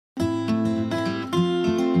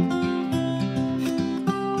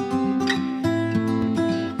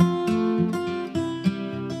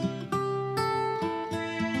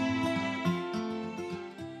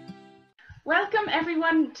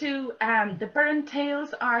everyone to the Burren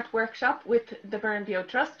Tails art workshop with the Burren Bio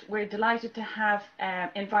Trust. We're delighted to have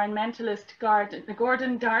environmentalist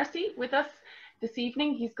Gordon Darcy with us this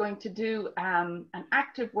evening. He's going to do an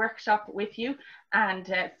active workshop with you,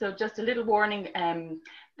 and so just a little warning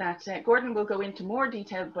that Gordon will go into more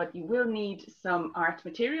detail, but you will need some art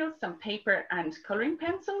materials, some paper and colouring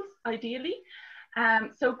pencils ideally.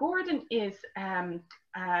 So Gordon is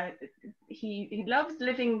he loves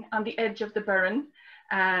living on the edge of the Burren,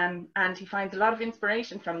 and he finds a lot of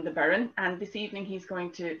inspiration from the Burren, and this evening he's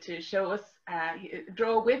going to show us,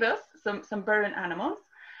 draw with us some Burren animals.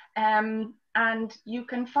 And you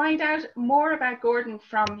can find out more about Gordon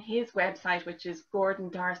from his website, which is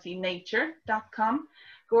gordondarcynature.com.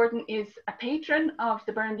 Gordon is a patron of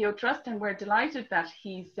the Burren Bio Trust, and we're delighted that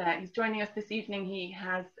he's joining us this evening. He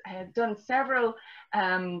has done several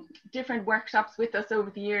different workshops with us over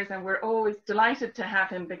the years, and we're always delighted to have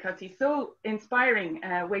him because he's so inspiring.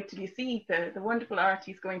 Wait till you see the wonderful art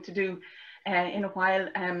he's going to do in a while.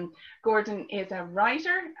 Gordon is a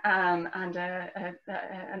writer and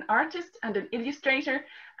an artist and an illustrator,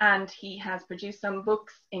 and he has produced some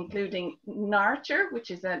books including Nurture, which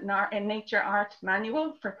is a nature art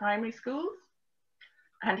manual for primary schools,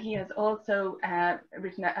 and he has also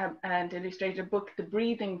written and illustrated a book, The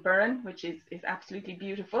Breathing Burren, which is absolutely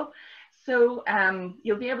beautiful. So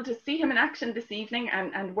you'll be able to see him in action this evening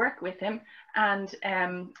and work with him. And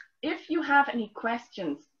if you have any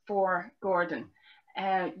questions for Gordon,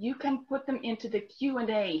 you can put them into the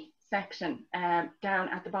Q&A section down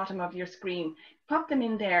at the bottom of your screen. Pop them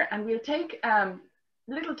in there, and we'll take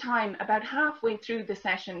little time about halfway through the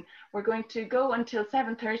session. We're going to go until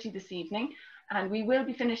 7:30 this evening, and we will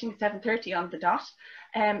be finishing 7:30 on the dot.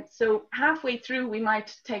 So halfway through we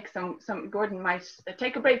might take Gordon might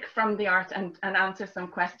take a break from the art and answer some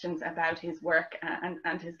questions about his work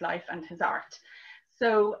and his life and his art.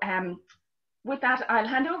 So with that, I'll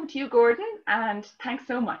hand over to you, Gordon, and thanks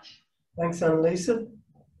so much. Thanks, Annalisa.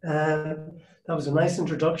 That was a nice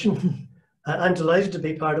introduction. I'm delighted to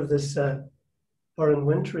be part of this Burren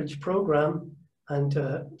Winterage program and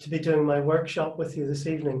to be doing my workshop with you this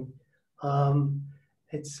evening.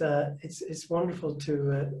 It's wonderful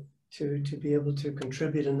to be able to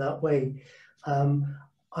contribute in that way.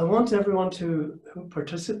 I want everyone to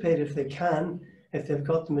participate if they can, if they've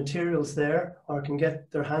got the materials there or can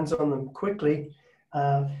get their hands on them quickly.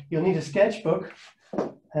 You'll need a sketchbook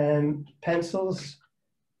and pencils,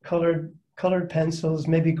 colored pencils,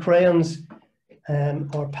 maybe crayons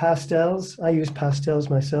or pastels. I use pastels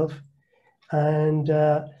myself, and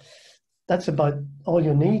that's about all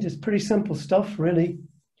you need. It's pretty simple stuff, really.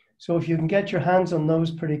 So if you can get your hands on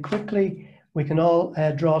those pretty quickly, we can all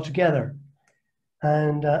draw together.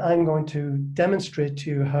 And I'm going to demonstrate to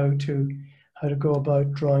you how to go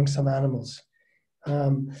about drawing some animals.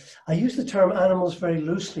 I use the term animals very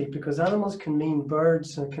loosely because animals can mean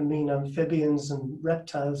birds and can mean amphibians and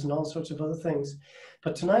reptiles and all sorts of other things.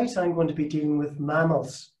 But tonight I'm going to be dealing with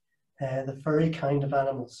mammals, the furry kind of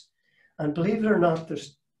animals. And believe it or not,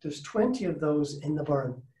 there's 20 of those in the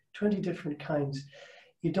Burren, 20 different kinds.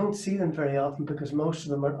 You don't see them very often because most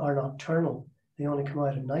of them are nocturnal. They only come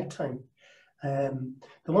out at nighttime. The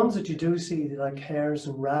ones that you do see, like hares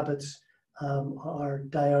and rabbits, are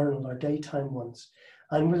diurnal or daytime ones.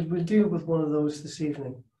 And we'll deal with one of those this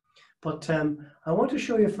evening. But I want to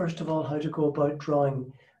show you first of all how to go about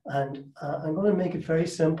drawing. And I'm going to make it very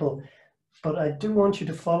simple, but I do want you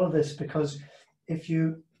to follow this because if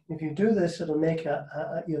you do this, it'll make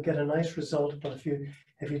you'll get a nice result. But if you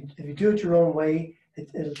do it your own way,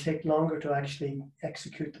 it'll take longer to actually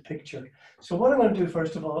execute the picture. So what I'm going to do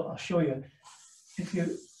first of all, I'll show you. If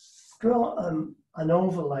you draw an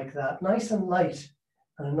oval like that, nice and light,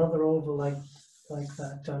 and another oval like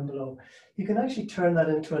that down below, you can actually turn that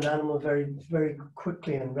into an animal very, very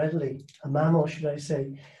quickly and readily, a mammal, should I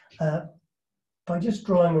say, by just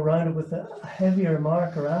drawing around it with a heavier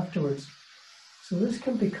marker afterwards. So this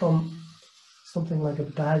can become something like a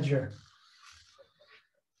badger,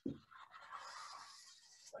 like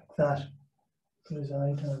that. Put his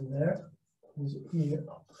eye down there, his ear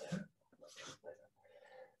up there.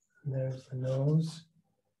 And there's the nose.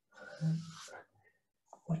 And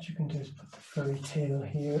what you can do is put the furry tail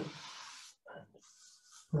here and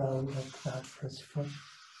round like that for his foot.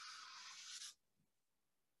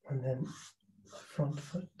 And then the front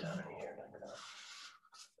foot down here like that.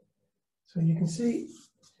 So you can see,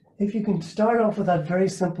 if you can start off with that very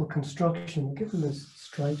simple construction, we'll give him his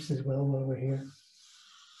stripes as well while we're here.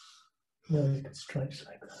 Now you get stripes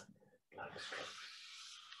like that, black stripes.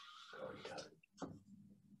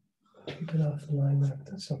 Keep it off the line there, but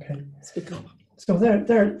that's okay. Speak up. So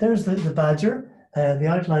there's the badger, the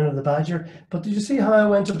outline of the badger. But did you see how I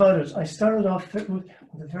went about it? I started off with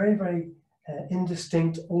a very, very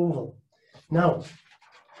indistinct oval. Now,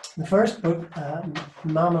 the first book,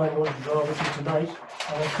 Mama, I'm going to draw with you tonight,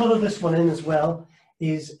 and I'll colour this one in as well,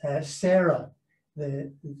 is Sarah,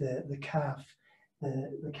 the calf.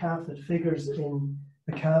 The calf that figures in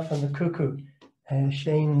The Calf and the Cuckoo,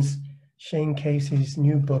 Shane Casey's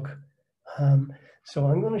new book. So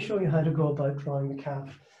I'm going to show you how to go about drawing the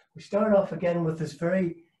calf. We start off again with this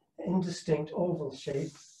very indistinct oval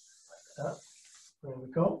shape, like that. There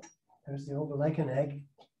we go. There's the oval, like an egg.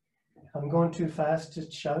 If I'm going too fast,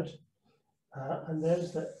 just shout. And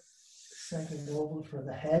there's the second oval for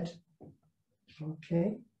the head.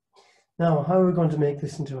 Okay. Now, how are we going to make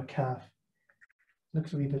this into a calf?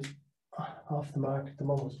 Looks a wee bit off the mark at the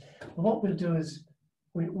moment. Well, what we'll do is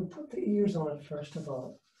we'll put the ears on it first of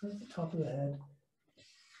all. There's the top of the head.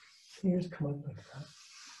 The ears come out like that.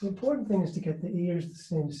 The important thing is to get the ears the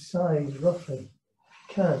same size, roughly,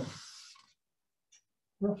 if you can.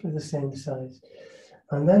 Roughly the same size.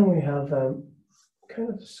 And then we have kind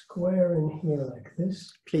of a square in here like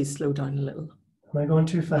this. Please slow down a little. Am I going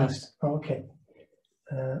too fast? Oh, okay.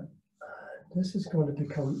 This is going to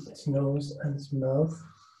become its nose and its mouth,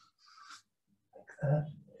 like that.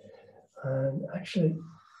 And actually,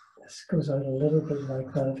 this goes out a little bit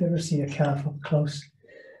like that. If you ever see a calf up close,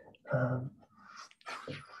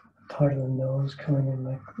 part of the nose coming in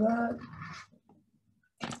like that.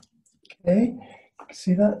 Okay,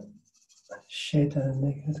 see that? Shade that and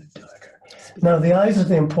make it a bit darker. Now the eyes are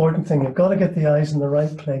the important thing. You've got to get the eyes in the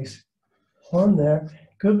right place. On there,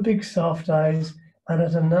 good big soft eyes, and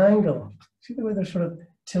at an angle. See the way they're sort of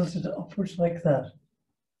tilted upwards like that?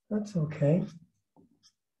 That's okay.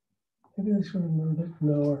 Maybe this one a little bit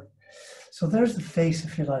lower. So there's the face,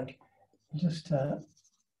 if you like. Just put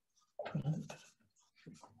a little bit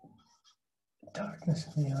of darkness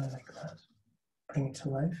in the eye like that. Bring it to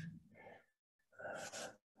life.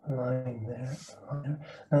 Line there, line there.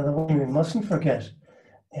 Now the one we mustn't forget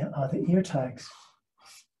are the ear tags.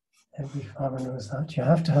 Every farmer knows that. You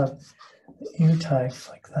have to have the ear tags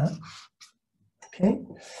like that. Okay.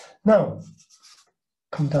 Now,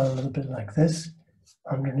 come down a little bit like this.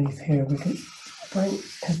 Underneath here we can bring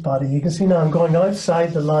his body. You can see now I'm going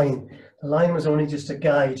outside the line. The line was only just a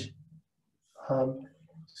guide.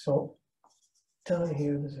 So down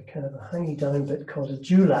here there's a kind of a hanging down bit called a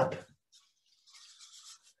dewlap.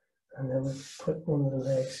 And then we put one of the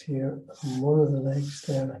legs here, and one of the legs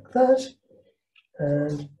there like that.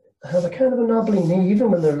 And I have a kind of a knobbly knee, even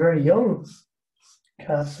when they're very young.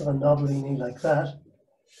 Calves have a knobbly knee like that.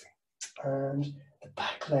 And the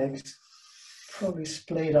back legs probably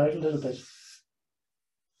splayed out a little bit.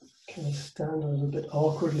 Kind of stand a little bit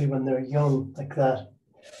awkwardly when they're young, like that.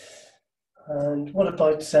 And what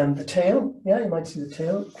about the tail? Yeah, you might see the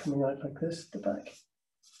tail coming out like this at the back.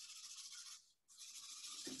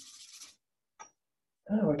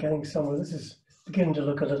 Oh, we're getting somewhere. This is beginning to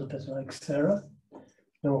look a little bit like Sarah.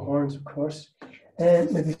 No horns, of course.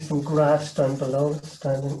 And maybe some grass down below,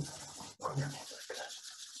 standing underneath like that,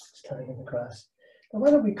 standing in the grass. Now,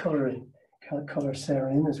 why don't we colour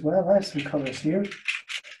Sarah in as well? I have some colours here.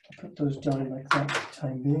 I'll put those down like that for the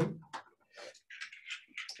time being.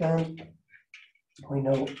 And we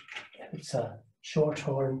know if it's a short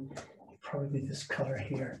horn, it'll probably be this colour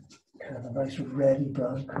here, kind of a nice reddy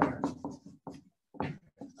brown colour.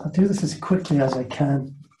 I'll do this as quickly as I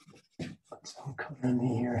can. Put some colour in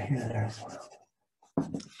the ear here, there as well.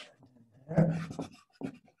 There.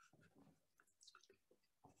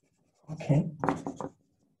 Okay.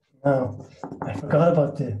 Now, I forgot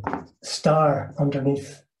about the star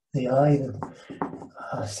underneath the eye.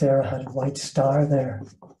 Sarah had a white star there,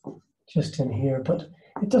 just in here, but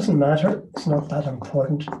it doesn't matter. It's not that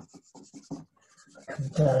important. I come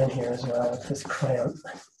down here as well with this crayon.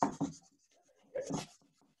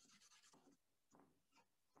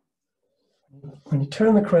 When you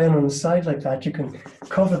turn the crayon on the side like that, you can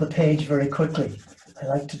cover the page very quickly. I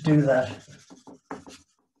like to do that.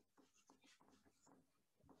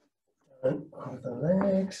 And over the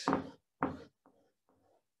legs.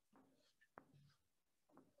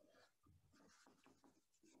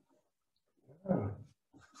 Oh.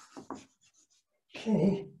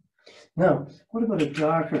 Okay. Now, what about a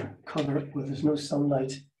darker color where there's no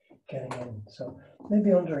sunlight getting in? So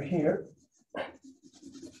maybe under here.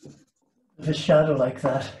 The shadow like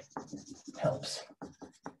that helps.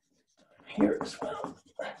 Here as well.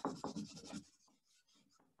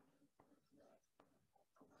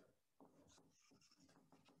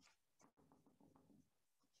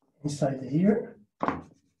 Inside the ear.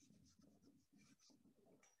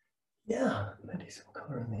 Yeah, maybe some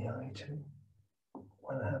color in the eye too.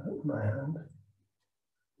 I have it in my hand.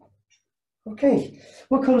 Okay,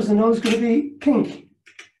 what colour is the nose going to be? Pink.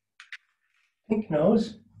 Pink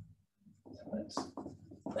nose. So it's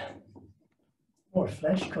more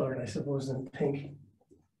flesh coloured, I suppose, than pink.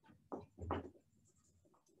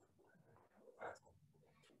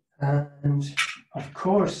 And of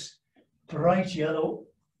course, bright yellow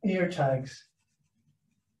ear tags.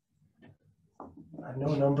 I have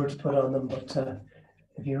no number to put on them, but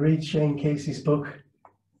if you read Shane Casey's book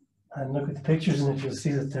and look at the pictures in it, you'll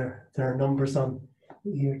see that there are numbers on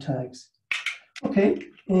the ear tags. Okay,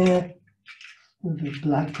 a little bit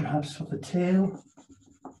black perhaps for the tail.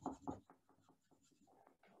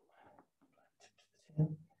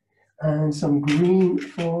 And some green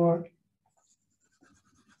for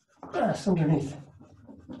grass underneath.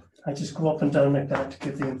 I just go up and down like that to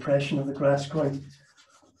give the impression of the grass growing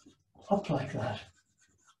up like that.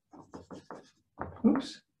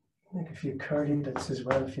 Oops, make a few curly bits as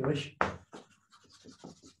well if you wish.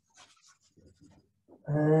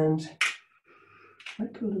 And I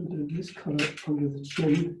put a little bit of this colour under the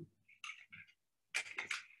chin. Just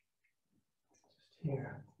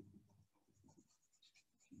here.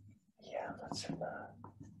 Yeah, that's it.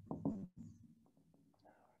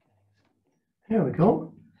 There we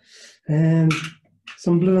go.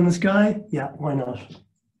 Some blue in the sky? Yeah, why not?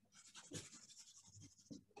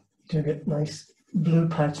 Do get nice blue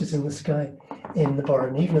patches in the sky in the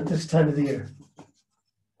barn, even at this time of the year.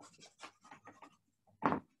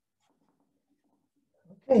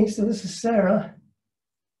 Okay, so this is Sarah.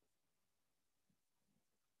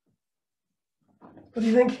 What do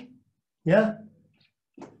you think? Yeah?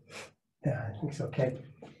 Yeah, I think it's okay.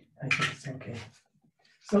 I think it's okay.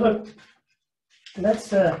 So look, let's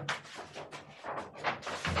go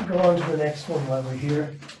on to the next one while we're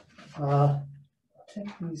here. I'll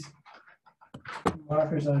take these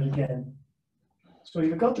markers out again. So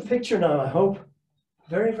you've got the picture now, I hope.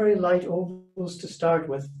 Very, very light ovals to start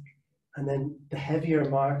with, and then the heavier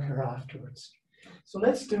marker afterwards. So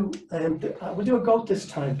let's do, we'll do a goat this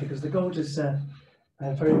time, because the goat is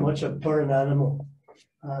very much a Burren animal.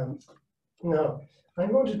 Now,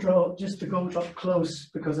 I'm going to draw just the goat up close,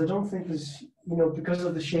 because I don't think there's, because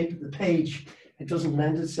of the shape of the page, it doesn't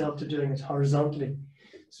lend itself to doing it horizontally.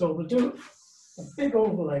 So we'll do a big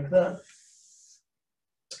oval like that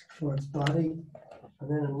for its body, and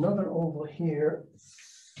then another oval here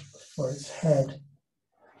for its head.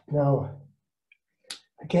 Now,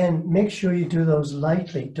 again, make sure you do those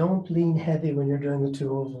lightly. Don't lean heavy when you're doing the two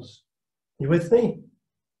ovals. You with me?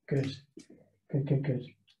 Good, good, good, good.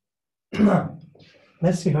 Now,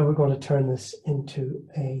 let's see how we're going to turn this into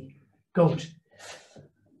a goat.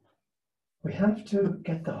 We have to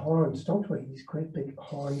get the horns, don't we? These great big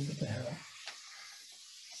horns that they have.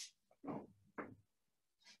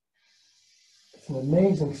 It's an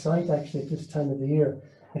amazing sight actually at this time of the year.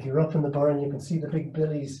 If you're up in the barn, you can see the big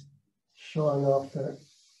billies showing off their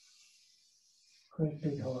great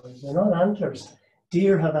big horns. They're not antlers.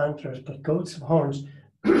 Deer have antlers, but goats have horns.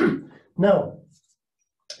 Now,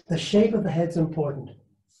 the shape of the head's important.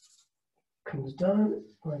 Comes down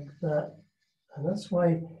like that, and that's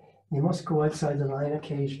why you must go outside the line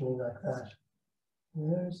occasionally like that.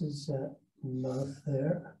 There's his mouth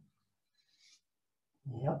there.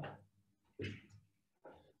 Yep.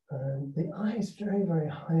 And the eye is very, very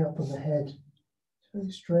high up on the head. It's very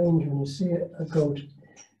strange when you see a goat.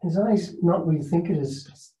 His eye's not where you think it is.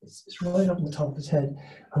 It's right up on the top of his head.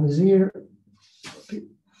 And his ear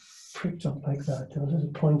pricked up like that. A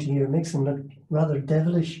little pointy ear makes him look rather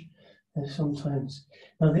devilish sometimes.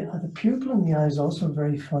 Now the pupil in the eye is also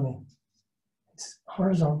very funny. It's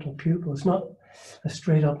horizontal pupil. It's not a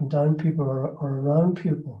straight up and down pupil or a round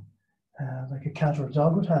pupil like a cat or a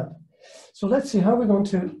dog would have. So let's see how we're going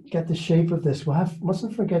to get the shape of this.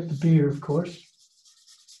 Mustn't forget the beard, of course.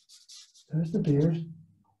 There's the beard.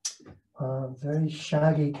 Very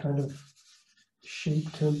shaggy kind of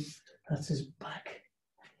shape to him. That's his back.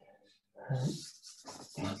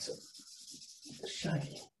 Lots of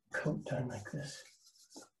shaggy coat down like this.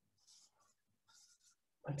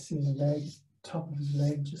 Let's see the leg, top of his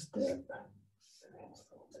leg just there.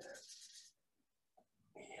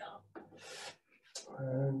 Yeah.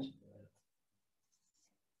 And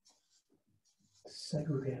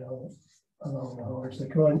segregate all along the horns. They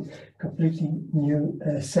go in completely new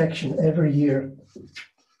section every year.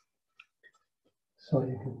 So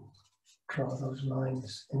you can draw those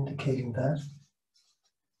lines indicating that.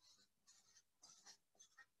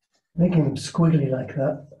 Making them squiggly like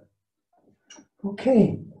that.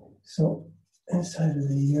 Okay, so inside of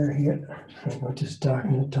the ear here, I'm going to just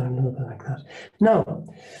darken it down a little bit like that. Now,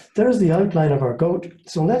 there's the outline of our goat.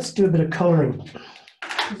 So let's do a bit of colouring.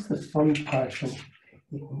 This is the fun part when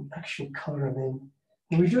you can actually colour him in.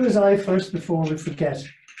 And we do his eye first before we forget.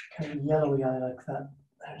 Kind of yellowy eye like that.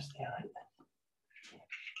 There's the eye.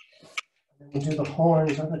 And then we do the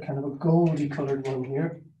horns, another kind of a goldy coloured one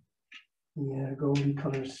here. Yeah, goldy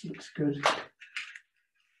colours, looks good.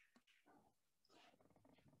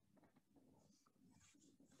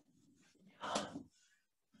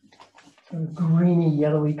 A greeny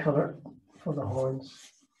yellowy colour for the horns.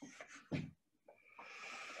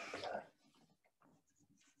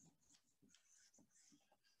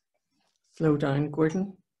 Slow down,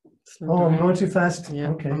 Gordon. Slow Oh, down. I'm going too fast. Yeah,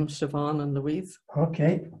 Okay. from Siobhan and Louise.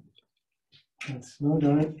 Okay. Let's slow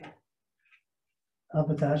down. How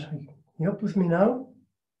about that? Are you up with me now?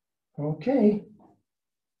 Okay.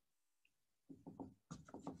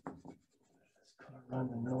 Let's color around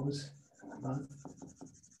the nose and the mouth.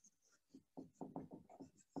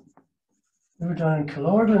 We were down in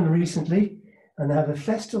Culloden recently and they have a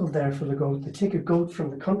festival there for the goat. They take a goat from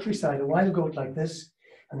the countryside, a wild goat like this,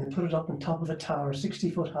 and they put it up on top of a tower,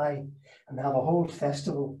 60 foot high, and they have a whole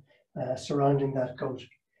festival surrounding that goat.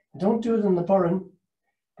 They don't do it in the Burren,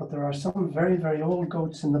 but there are some very, very old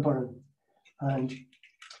goats in the Burren. And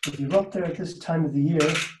if you're up there at this time of the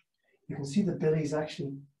year, you can see the billies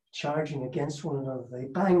actually charging against one another. They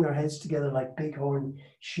bang their heads together like bighorn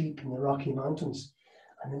sheep in the Rocky Mountains,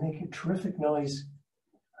 and they make a terrific noise.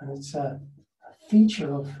 And it's a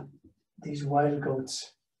feature of these wild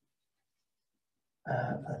goats.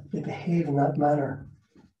 They behave in that manner.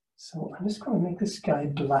 So I'm just going to make this guy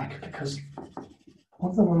black because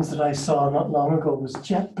one of the ones that I saw not long ago was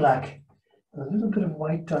jet black, with a little bit of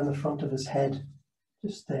white down the front of his head,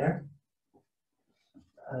 just there.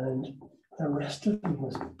 And the rest of him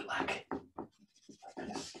was black, like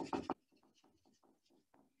this.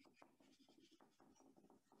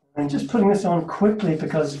 I'm just putting this on quickly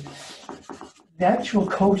because the actual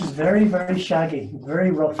coat is very, very shaggy,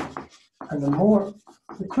 very rough. And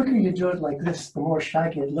the quicker you do it like this, the more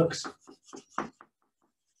shaggy it looks.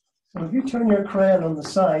 So if you turn your crayon on the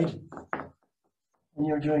side and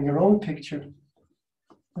you're doing your own picture,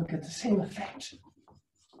 you'll get the same effect.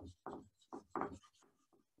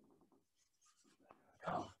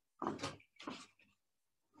 Black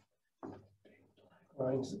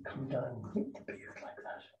lines that come down with the beard like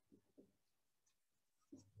that.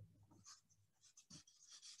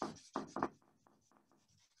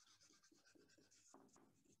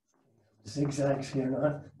 Zigzags here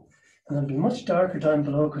now, and it'll be much darker down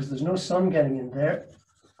below because there's no sun getting in there.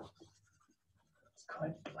 It's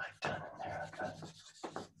quite black down in there like that.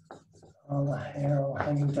 All the hair all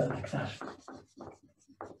hanging down like that.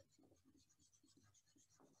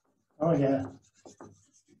 Oh yeah.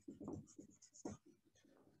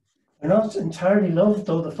 They're not entirely loved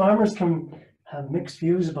though. The farmers can have mixed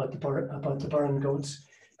views about the Burren goats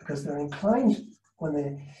because they're inclined when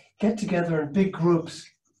they get together in big groups.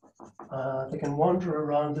 They can wander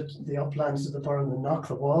around the uplands of the Burren and knock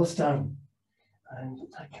the walls down. And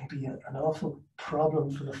that can be an awful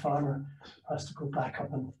problem for the farmer who has to go back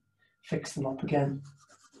up and fix them up again.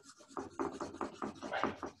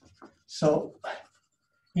 So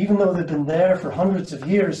even though they've been there for hundreds of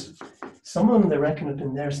years, some of them they reckon have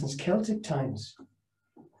been there since Celtic times.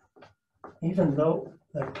 Even though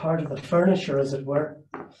they're part of the furniture, as it were,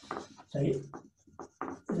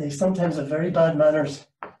 they sometimes have very bad manners.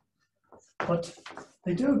 But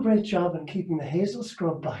they do a great job in keeping the hazel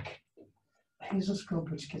scrub back. The hazel scrub,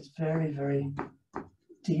 which gets very, very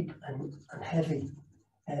deep and heavy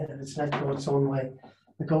if it's let go its own way.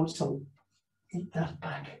 The goats will eat that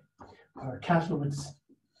back. Or cattle would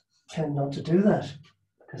tend not to do that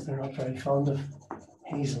because they're not very fond of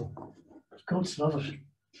hazel. But goats love it.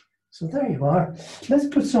 So there you are. Let's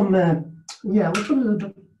put some, we'll put a little bit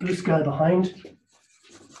of blue sky behind.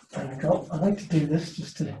 There we go. I like to do this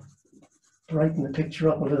just to brighten the picture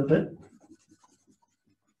up a little bit.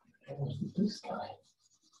 There's the blue sky.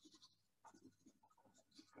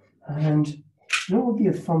 And you know what would be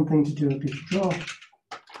a fun thing to do would be to draw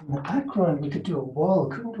in the background. We could do a wall,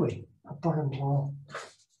 couldn't we? A Burren wall.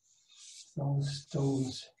 Those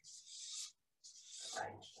stones.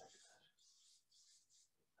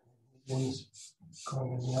 Ones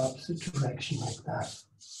going in the opposite direction like that.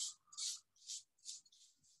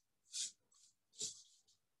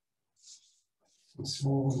 Some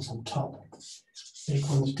small ones on top, big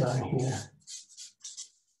ones down here.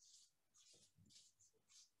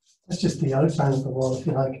 That's just the outline of the wall, if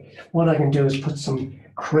you like. What I can do is put some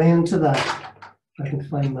crayon to that. I can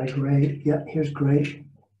find my grey. Yeah, here's grey.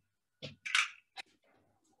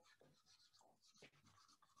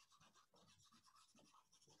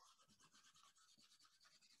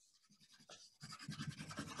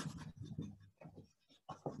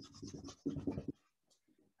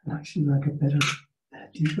 actually like a better,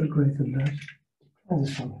 deeper grey than that. Try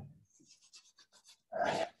this one.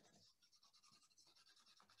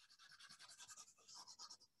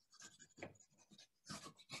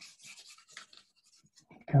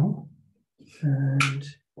 Go. And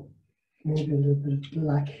maybe a little bit of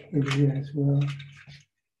black in here as well.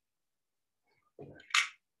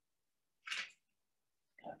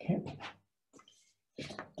 Okay.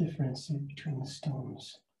 Differentiate between the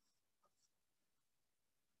stones.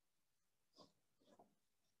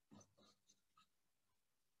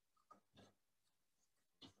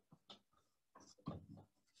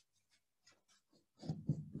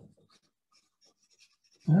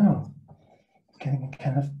 Now, getting a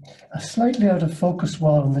kind of a slightly out of focus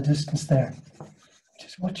wall in the distance there, which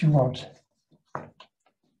is what you want.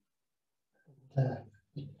 You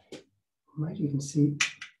might even see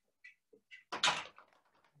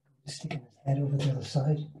sticking his head over the other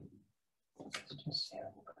side. Let's just see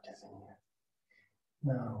how we put this in here.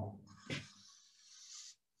 Now,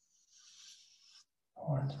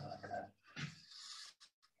 horns are like that.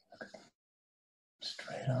 Look at them.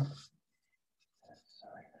 Straight up.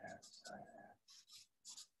 Sorry there, sorry there.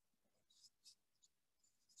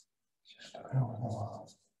 Just looking over the wall.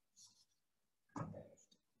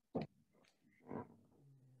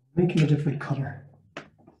 Making a different color.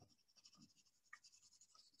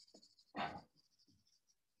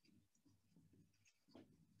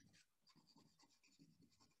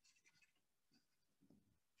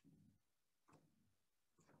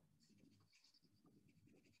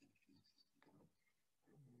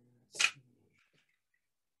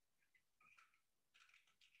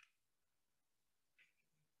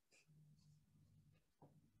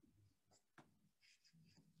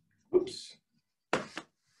 Oops.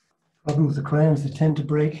 Problem with the crayons, they tend to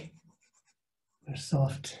break. They're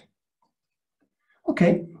soft.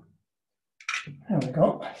 Okay, there we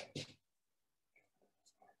go.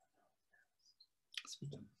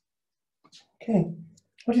 Okay,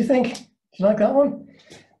 what do you think? Do you like that one?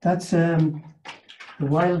 That's the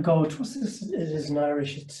wild goat. What's this? It is in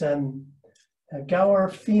Irish. It's Gower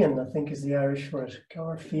Fian, I think is the Irish for it.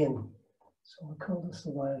 Gower Fian. So we'll call this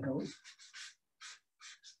the wild goat.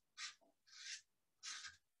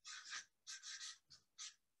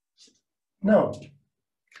 Now,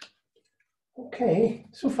 okay,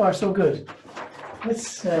 so far so good.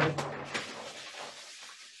 Let's go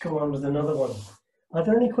on with another one. Are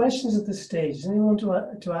there any questions at this stage? Does anyone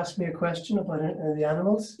want to ask me a question about the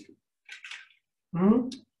animals? Hmm?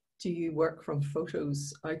 Do you work from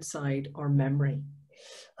photos outside or memory?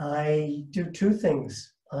 I do two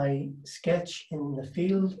things. I sketch in the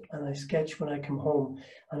field and I sketch when I come home.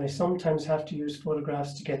 And I sometimes have to use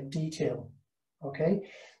photographs to get detail. Okay?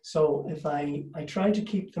 So if I try to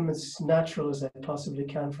keep them as natural as I possibly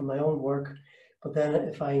can from my own work, but then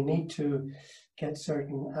if I need to get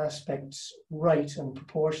certain aspects right and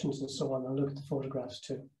proportions and so on, I'll look at the photographs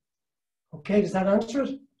too. Okay, does that answer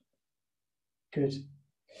it? Good.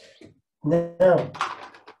 Now,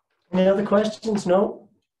 any other questions? No?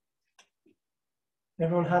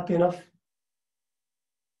 Everyone happy enough?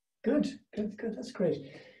 Good, good, good, that's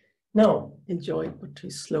great. Now, Enjoy, but to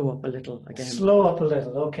slow up a little again. slow up a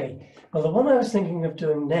little, okay. Well, the one I was thinking of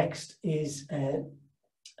doing next is a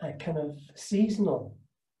kind of seasonal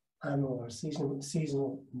animal or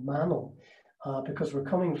seasonal mammal, because we're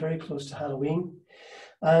coming very close to Halloween.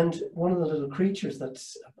 And one of the little creatures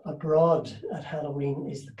that's abroad at Halloween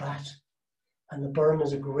is the bat. And the Burren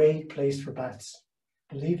is a great place for bats.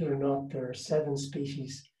 Believe it or not, there are 7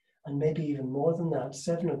 species, and maybe even more than that.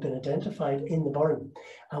 7 have been identified in the Burren.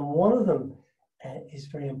 And one of them is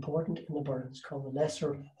very important in the Burren. It's called the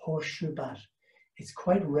lesser horseshoe bat. It's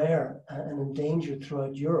quite rare and endangered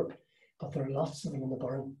throughout Europe, but there are lots of them in the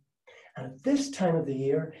Burren. And at this time of the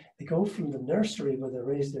year, they go from the nursery where they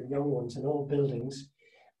raise their young ones in old buildings,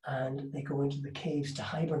 and they go into the caves to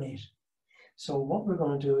hibernate. So what we're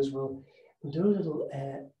going to do is we'll do a little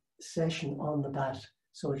session on the bat,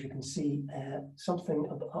 so as you can see something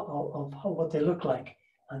of what they look like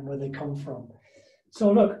and where they come from.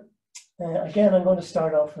 So look, again, I'm going to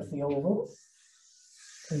start off with the oval.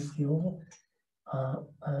 There's the oval.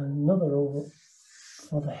 Another oval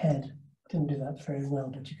for the head. Didn't do that very well,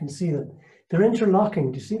 but you can see them. They're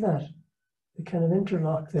interlocking. Do you see that? They kind of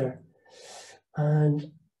interlock there.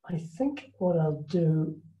 And I think what I'll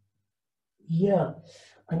do, yeah,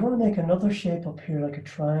 I'm going to make another shape up here like a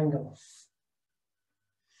triangle.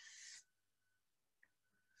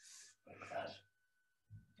 Like that.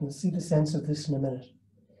 You'll see the sense of this in a minute.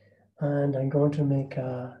 And I'm going to make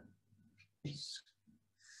a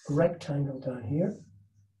rectangle down here.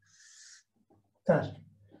 That.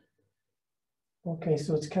 Okay,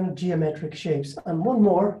 so it's kind of geometric shapes. And one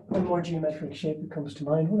more geometric shape that comes to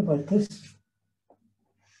mind. What about this?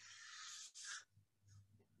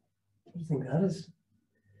 What do you think that is?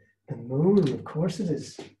 The moon, of course it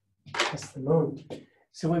is. That's the moon.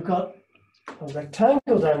 So we've got a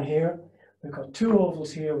rectangle down here. We've got two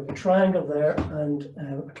ovals here with a triangle there and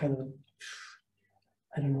a kind of,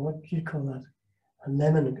 I don't know, what do you call that? A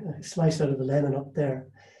lemon, a slice out of a lemon up there.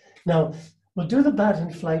 Now, we'll do the bat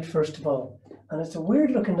in flight first of all. And it's a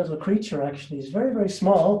weird looking little creature actually. He's very, very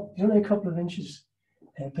small. He's only a couple of inches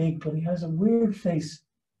big, but he has a weird face.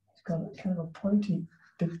 He's got a kind of a pointy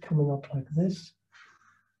bit coming up like this.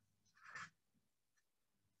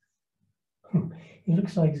 He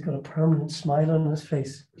looks like he's got a permanent smile on his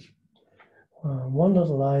face. One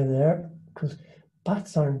little eye there, because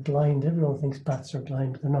bats aren't blind. Everyone thinks bats are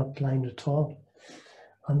blind, but they're not blind at all.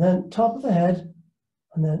 And then top of the head,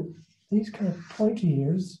 and then these kind of pointy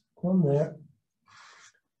ears, one there.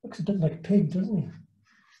 Looks a bit like a pig, doesn't he?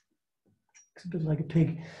 Looks a bit like a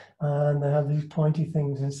pig. And they have these pointy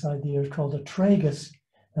things inside the ears called a tragus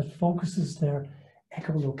that focuses their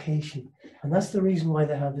echolocation. And that's the reason why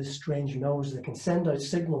they have this strange nose. They can send out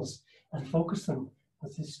signals and focus them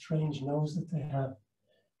with this strange nose that they have.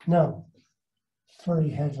 Now, furry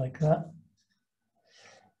head like that.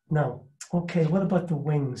 Now, okay, what about the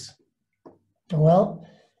wings? Well,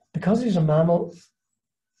 because he's a mammal,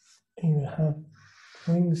 he would have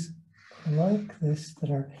wings like this that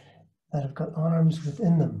have got arms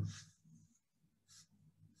within them.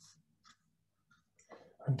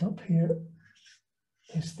 And up here,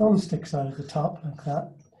 his thumb sticks out at the top like that.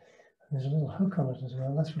 And there's a little hook on it as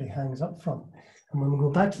well. That's where he hangs up from. And when we go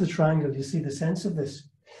back to the triangle, you see the sense of this.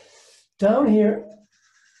 Down here,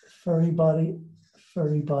 furry body,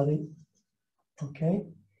 okay?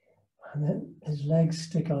 And then his legs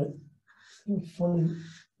stick out, funny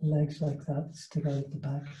legs like that, stick out at the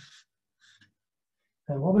back.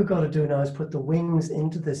 And what we've got to do now is put the wings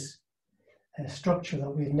into this structure that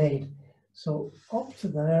we've made. So up to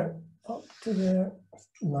there,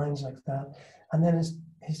 lines like that. And then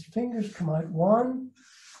his fingers come out, 1,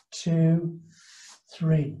 2,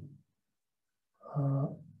 3.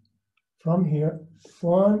 From here,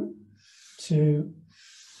 1, 2,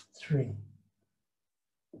 3.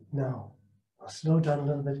 Now, I'll slow down a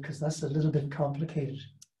little bit because that's a little bit complicated.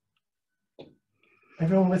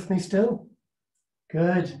 Everyone with me still?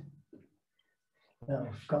 Good. Now,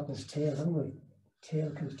 we've got this tail, haven't we?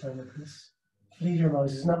 Tail comes down like this.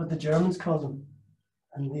 Fledermaus, isn't that what the Germans call them?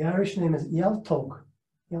 And the Irish name is Yaltog.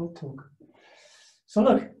 Yaltog. So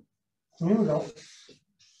look, here we go.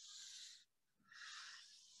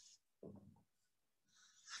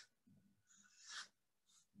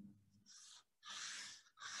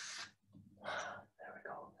 There we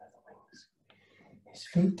go, there are the wings. His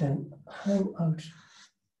feet then hang out, his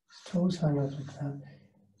toes hang out like that.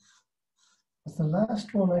 With the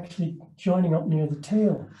last one actually joining up near the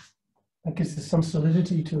tail. That gives us some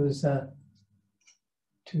solidity to his the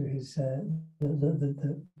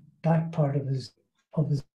back part of his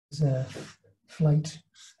flight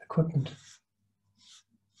equipment.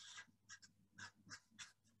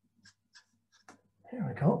 There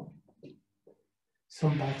we go.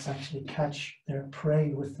 Some bats actually catch their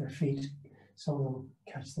prey with their feet. Some of them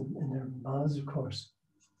catch them in their mouths, of course.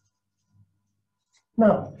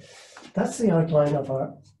 Now, that's the outline of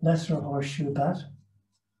our lesser horseshoe bat.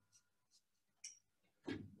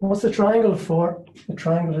 What's the triangle for? The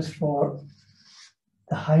triangle is for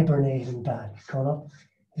the hibernating bat. He's gone up,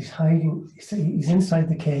 he's hiding, he's inside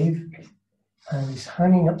the cave, and he's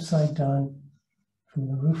hanging upside down from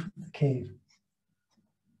the roof of the cave.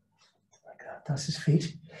 Like that, that's his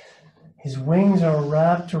feet. His wings are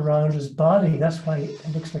wrapped around his body. That's why it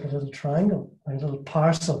looks like a little triangle, like a little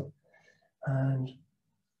parcel. And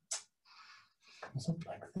comes up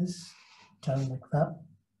like this, down like that.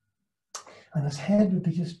 And his head would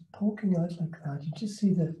be just poking out like that. You just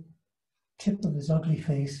see the tip of his ugly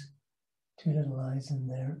face, 2 little eyes in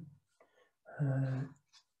there. There's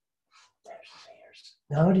his ears.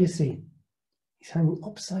 Now what do you see? He's hanging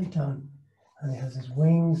upside down and he has his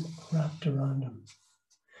wings wrapped around him.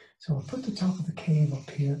 So we'll put the top of the cave up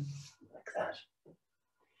here like that.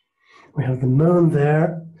 We have the moon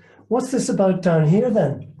there. What's this about down here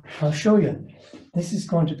then? I'll show you. This is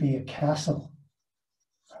going to be a castle.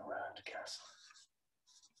 A round castle.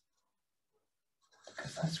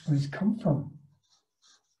 Because that's where he's come from.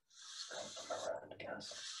 He's come from a round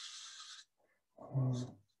castle.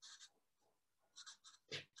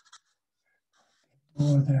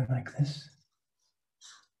 Door there like this.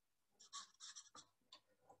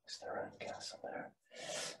 There's the round castle there.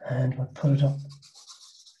 And we'll put it up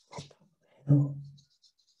know.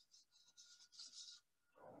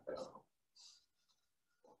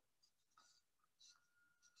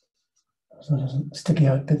 So there's sticky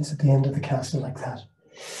out bits at the end of the castle like that.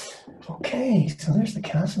 Okay, so there's the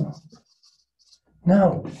castle.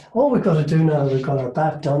 Now, all we've got to do now that we've got our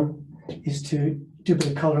bat done is to do a bit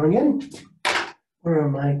of colouring in. Where are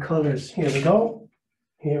my colours? Here we go.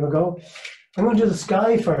 Here we go. I'm going to do the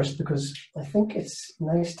sky first because I think it's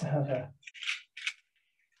nice to have an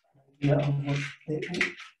idea of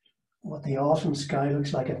what the autumn sky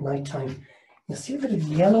looks like at night time. You'll see a bit of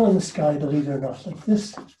yellow in the sky, believe it or not, like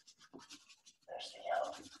this. There's the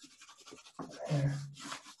yellow. There.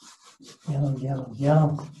 Yellow, yellow,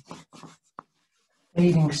 yellow.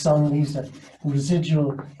 Fading sun leaves a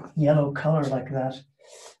residual yellow colour like that.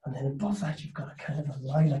 And then above that you've got a kind of a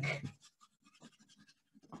lilac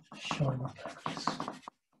showing up like this.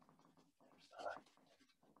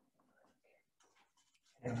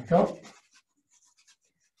 There we go.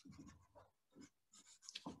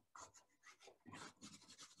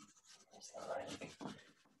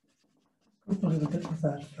 A little bit of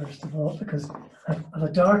that first of all, because I have a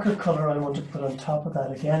darker colour I want to put on top of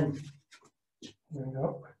that again. There we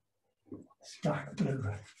go. It's dark blue.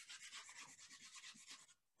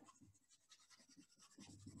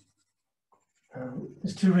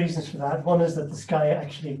 There's two reasons for that. One is that the sky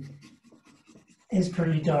actually is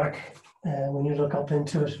pretty dark when you look up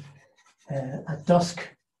into it at dusk.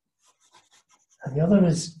 And the other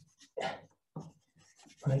is,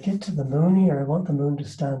 when I get to the moon here, I want the moon to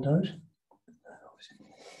stand out.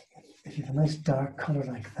 If you have a nice dark colour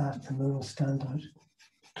like that, the moon will stand out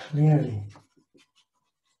clearly.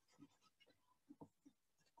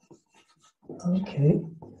 Okay,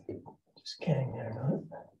 just getting there now.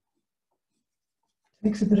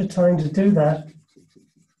 Takes a bit of time to do that.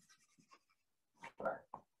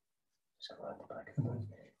 Just go around the back of the moon.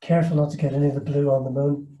 Careful not to get any of the blue on the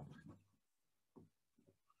moon.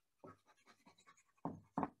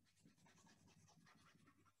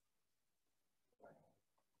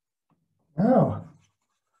 Now,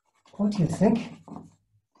 what do you think?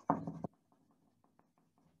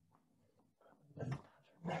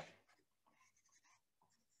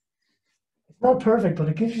 It's not perfect, but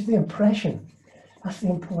it gives you the impression. That's the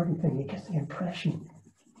important thing. You get the impression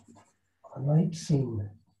of a night scene.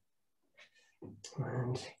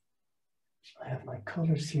 And I have my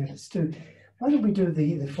colours here. Why don't we do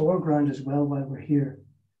the foreground as well while we're here?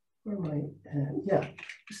 Where am I? Yeah,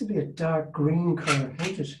 this would be a dark green colour,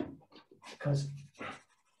 won't it? Because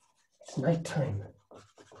it's night time.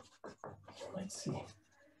 Let's see.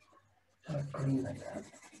 Dark green like that.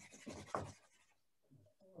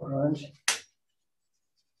 Orange.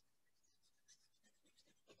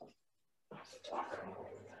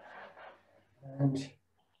 And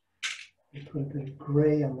we put a bit of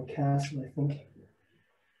grey on the castle, I think.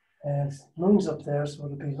 And the moon's up there, so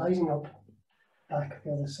it'll be lighting up back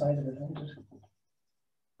the other side of it, won't it?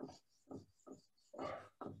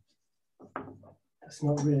 That's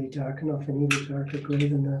not really dark enough. I need a darker grey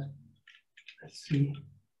than that. Let's see.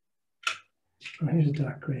 Oh, here's a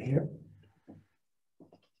dark grey here.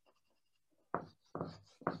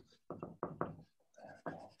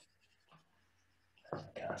 There's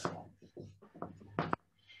the castle.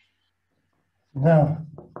 Now,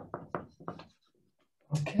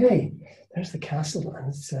 okay, there's the castle, and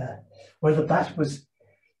it's where the bat was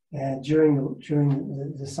during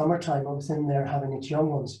the summertime. I was in there having its young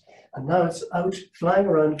ones, and now it's out flying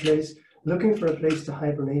around the place, looking for a place to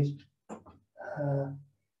hibernate.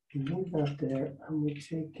 We leave that there, and we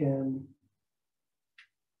take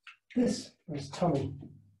this for its tummy,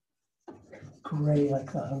 grey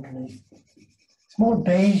like that underneath. It's more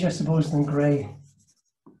beige, I suppose, than grey.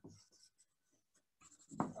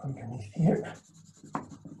 Underneath here.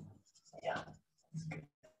 Yeah.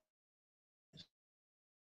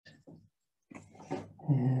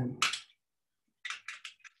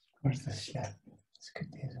 Where's this? Yeah. This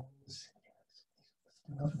could be his wings.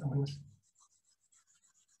 Over the wings.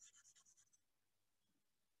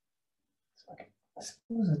 It's like, I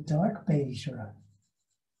suppose a dark beige or a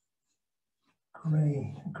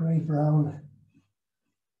grey brown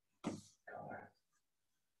color.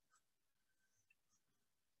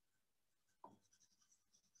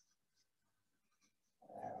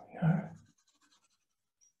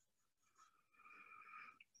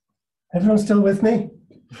 Everyone still with me?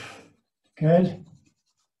 Good.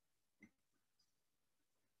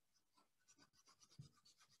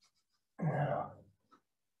 Now.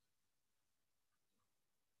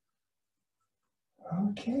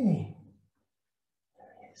 Okay.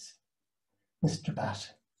 There he is. Mr.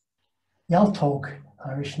 Bat. Yaltog,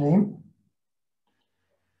 Irish name.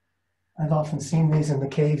 I've often seen these in the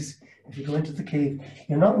caves. If you go into the cave,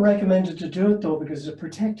 you're not recommended to do it though, because it's a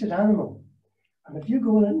protected animal. And if you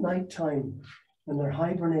go in at night time when they're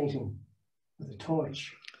hibernating with a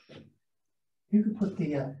torch, you could put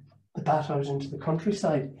the bat out into the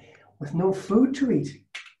countryside with no food to eat,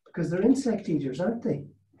 because they're insect eaters, aren't they?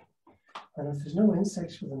 And if there's no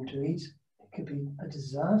insects for them to eat, it could be a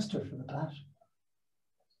disaster for the bat.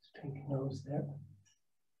 This pink nose there.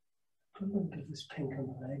 Put a little bit of this pink on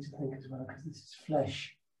the legs, I think, as well, because this is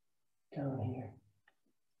flesh down here.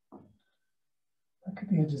 That could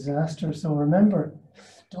be a disaster. So remember,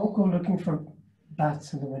 don't go looking for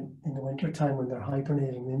bats in the winter time when they're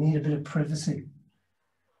hibernating. They need a bit of privacy.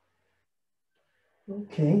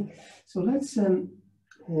 Okay, so let's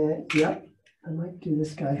yeah, I might do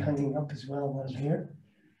this guy hanging up as well while I'm here.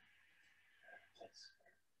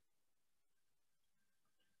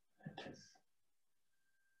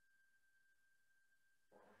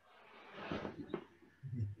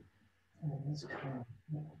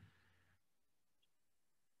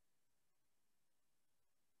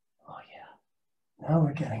 Oh yeah, now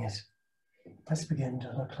we're getting it. That's beginning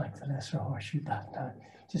to look like the lesser horseshoe bat now.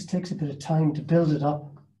 It just takes a bit of time to build it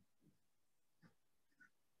up.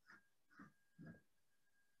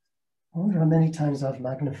 I wonder how many times I've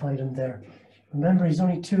magnified him there. Remember, he's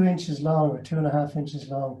only 2 inches long, or 2.5 inches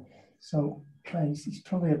long. So he's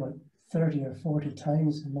probably about 30 or 40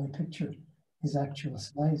 times in my picture his actual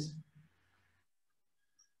size.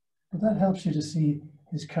 But that helps you to see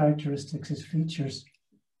his characteristics, his features,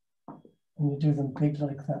 when you do them big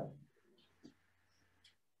like that.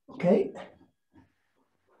 Okay.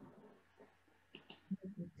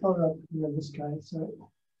 Color up this guy, so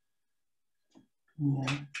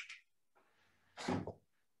yeah.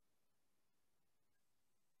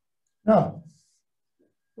 No.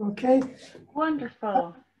 Okay.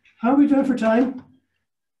 Wonderful. How are we doing for time?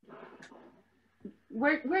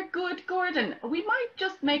 We're good, Gordon. We might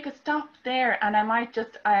just make a stop there, and I might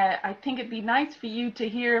just, I think it'd be nice for you to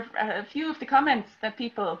hear a few of the comments that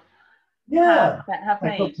people have I'd love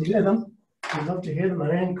made. to hear them. I'd love to hear them. Are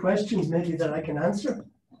there any questions maybe that I can answer?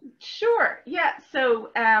 Sure, yeah.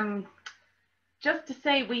 So just to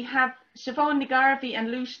say, we have Siobhan Nigarvi and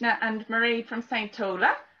Lushna and Mairead from St.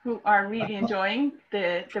 Tola, who are really enjoying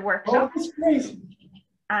the workshop. Oh, that's great.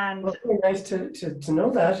 And well, very nice to know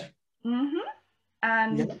that. Mm-hmm.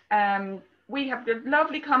 And we have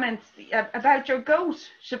lovely comments about your goat.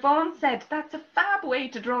 Siobhan said, that's a fab way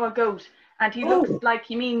to draw a goat. And he looks like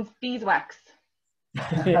he means beeswax.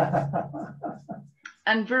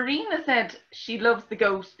 And Verena said she loves the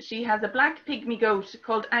goat. She has a black pygmy goat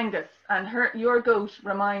called Angus, and your goat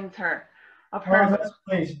reminds her of her. Oh, that's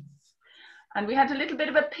great. And we had a little bit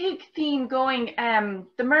of a pig theme going.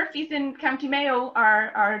 The Murphys in County Mayo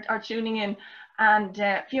are tuning in. And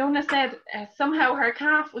Fiona said somehow her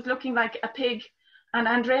calf was looking like a pig, and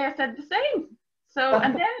Andrea said the same. So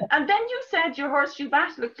and then you said your horseshoe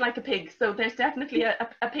bat looked like a pig. So there's definitely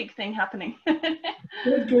a pig thing happening.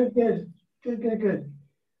 Good.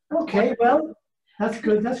 Okay, well, that's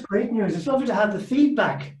good. That's great news. It's lovely to have the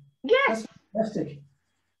feedback. Yes. That's fantastic.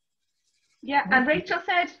 Yeah, and Rachel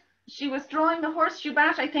said she was drawing the horseshoe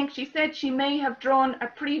bat. I think she said she may have drawn a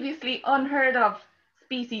previously unheard of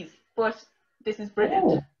species, but this is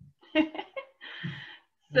brilliant.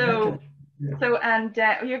 Oh. So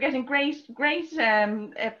you're getting great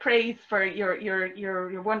praise for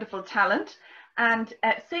your wonderful talent. And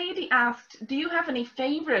Sadie asked, do you have any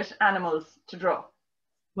favorite animals to draw?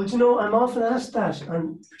 Well, you know, I'm often asked that,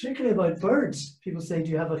 and particularly about birds. People say, do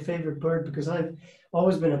you have a favorite bird? Because I've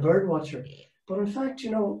always been a bird watcher. But in fact,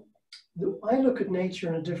 you know, I look at nature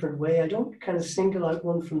in a different way. I don't kind of single out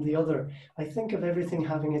one from the other. I think of everything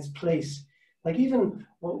having its place. Like even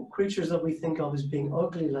creatures that we think of as being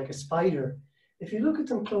ugly, like a spider, if you look at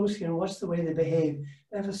them closely and watch the way they behave,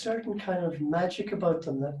 they have a certain kind of magic about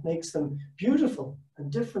them that makes them beautiful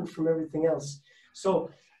and different from everything else. So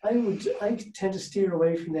I tend to steer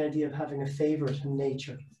away from the idea of having a favorite in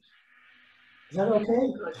nature. Is that okay?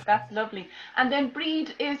 Good. That's lovely. And then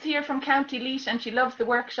Breed is here from County Leash, and she loves the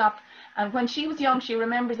workshop. And when she was young, she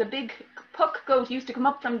remembers a big puck goat used to come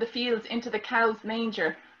up from the fields into the cow's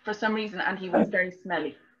manger for some reason, and he was very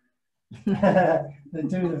smelly. They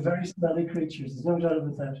do, they're very smelly creatures, there's no doubt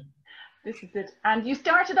about that. This is it. And you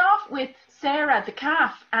started off with Sarah the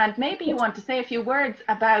calf, and maybe you want to say a few words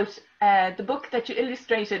about the book that you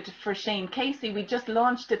illustrated for Shane Casey. We just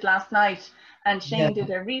launched it last night, and Shane did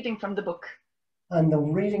a reading from the book. And the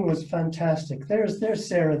reading was fantastic. There's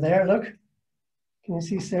Sarah there, look. Can you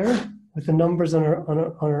see Sarah? With the numbers on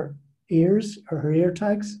her ears, or her ear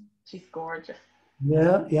tags. She's gorgeous.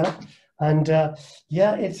 Yeah. And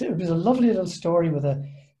yeah, it was a lovely little story with a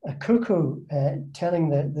cuckoo telling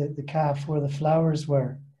the calf where the flowers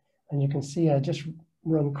were. And you can see, I just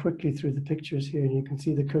run quickly through the pictures here, and you can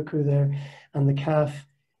see the cuckoo there and the calf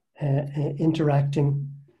interacting.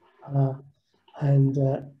 And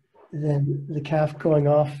then the calf going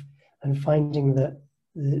off and finding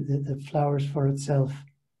the flowers for itself.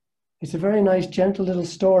 It's a very nice, gentle little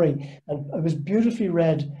story, and it was beautifully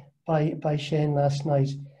read by Shane last night.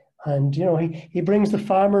 And you know, he brings the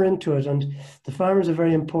farmer into it, and the farmer is a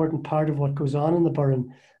very important part of what goes on in the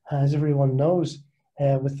Burren, as everyone knows,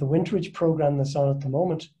 with the winterage program that's on at the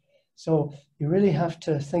moment. So you really have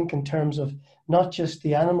to think in terms of not just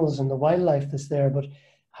the animals and the wildlife that's there, but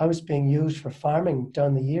how it's being used for farming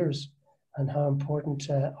down the years, and how important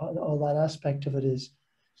all that aspect of it is.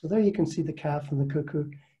 So there you can see the calf and the cuckoo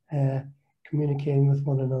communicating with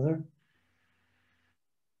one another.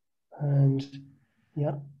 And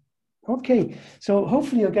yeah, okay. So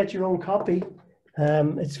hopefully you'll get your own copy.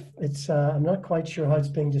 I'm not quite sure how it's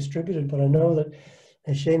being distributed, but I know that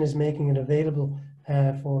Shane is making it available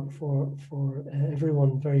for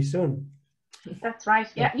everyone very soon. That's right.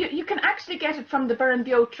 Yeah, you can actually get it from the Burren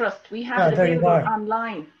Trust. We have it available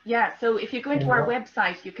online. Yeah, so if you go into our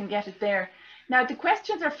website, you can get it there. Now, the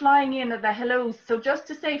questions are flying in of the hellos. So just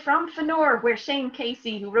to say, from Fanor, where Shane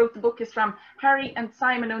Casey, who wrote the book, is from, Harry and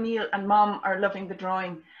Simon O'Neill and Mom are loving the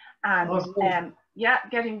drawing. And yeah,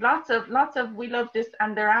 getting lots of, we love this.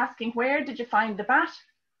 And they're asking, where did you find the bat?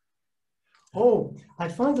 Oh, I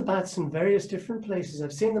found the bats in various different places.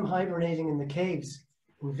 I've seen them hibernating in the caves,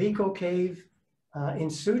 in Vico Cave, in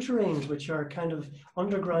souterrains, which are kind of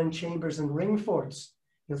underground chambers and ring forts.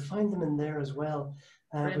 You'll find them in there as well.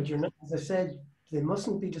 But you're not, as I said, they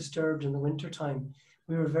mustn't be disturbed in the wintertime.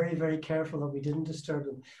 We were very, very careful that we didn't disturb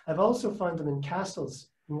them. I've also found them in castles,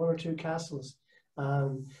 in 1 or 2 castles.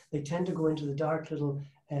 They tend to go into the dark little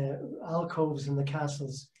alcoves in the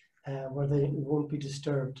castles where they won't be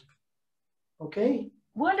disturbed. Okay?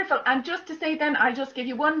 Wonderful. And just to say then, I'll just give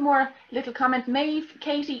you one more little comment. Maeve,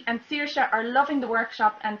 Katie and Saoirse are loving the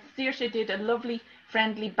workshop, and Saoirse did a lovely,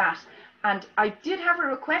 friendly bat. And I did have a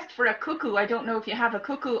request for a cuckoo. I don't know if you have a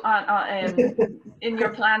cuckoo in your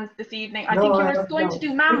plans this evening. I think you were going to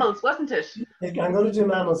do mammals, wasn't it? I'm going to do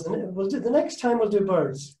mammals, and we'll do, the next time we'll do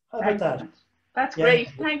birds. How about that? That's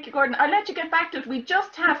great. Thank you, Gordon. I'll let you get back to it. We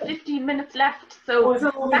just have 15 minutes left. So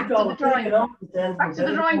back to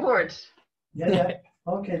the drawing board. Yeah.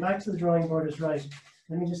 Okay, back to the drawing board is right.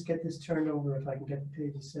 Let me just get this turned over if I can get the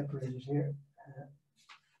pages separated here.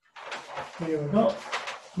 Here we go.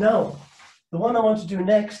 Now, the one I want to do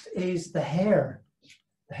next is the hare.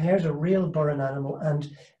 The hare is a real Burren animal, and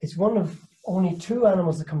it's one of only 2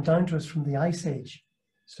 animals that come down to us from the Ice Age.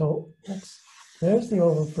 So there's the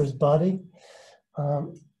oval for his body.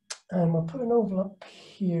 And we'll put an oval up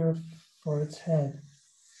here for its head.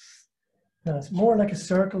 Now, it's more like a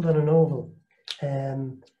circle than an oval.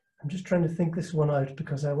 I'm just trying to think this one out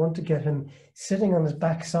because I want to get him sitting on his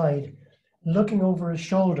backside, looking over his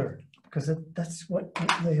shoulder, because that's what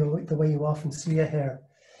the way you often see a hare.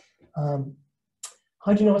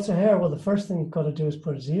 How do you know it's a hare? Well, the first thing you've got to do is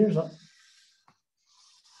put his ears up.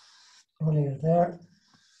 One ear there,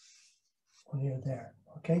 one ear there.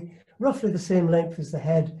 Okay, roughly the same length as the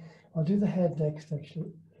head. I'll do the head next,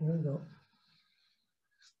 actually. Here we go.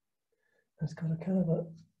 It's got a kind of a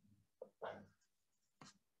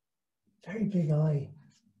very big eye,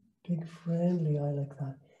 big friendly eye like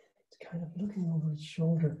that. It's kind of looking over its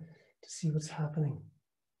shoulder to see what's happening.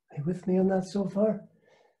 Are you with me on that so far?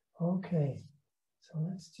 Okay, so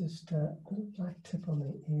let's just a little black tip on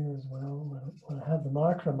the ear as well. When I have the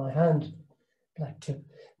marker on my hand, black tip.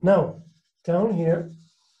 Now, down here.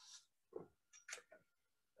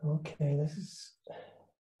 Okay, that's the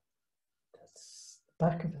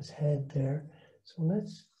back of his head there. So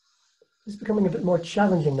this is becoming a bit more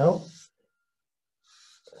challenging now.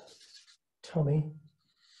 Tummy.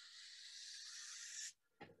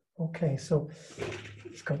 Okay, so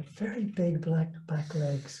he's got very big black back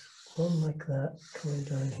legs, one like that coming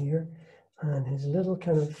down here, and his little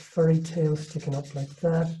kind of furry tail sticking up like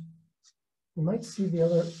that. You might see the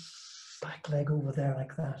other back leg over there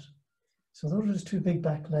like that. So those are his 2 big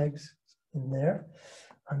back legs in there,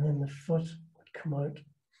 and then the foot would come out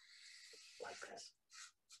like this.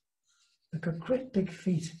 They've got great big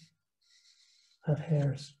feet, have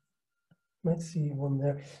hairs. Might see one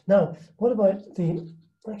there. Now, what about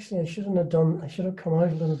actually I should have come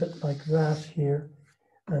out a little bit like that here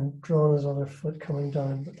and drawn his other foot coming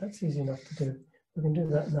down, but that's easy enough to do. We can do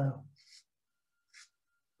that now.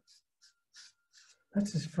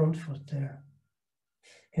 That's his front foot there.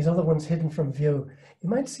 His other one's hidden from view. You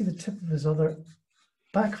might see the tip of his other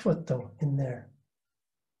back foot though in there.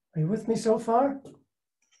 Are you with me so far?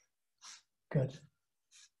 Good.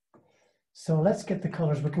 So let's get the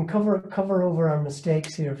colors. We can cover over our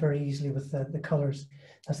mistakes here very easily with the colors.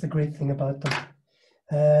 That's the great thing about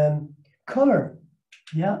them. Color,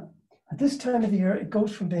 yeah. At this time of the year, it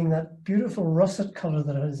goes from being that beautiful russet color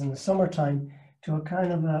that it is in the summertime to a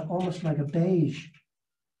kind of almost like a beige.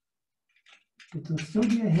 But there'll still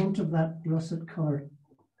be a hint of that russet color.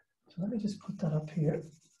 So let me just put that up here.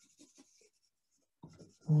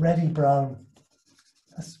 Reddy brown.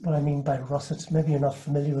 That's what I mean by russets. Maybe you're not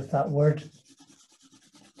familiar with that word.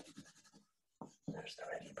 There's the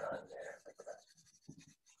reddy brown there, like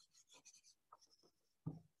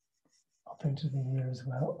that. Up into the ear as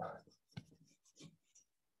well.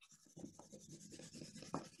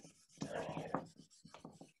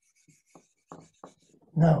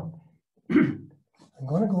 Now, I'm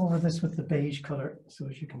going to go over this with the beige color so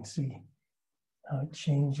as you can see how it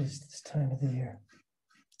changes this time of the year.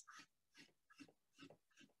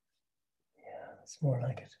 Yeah, it's more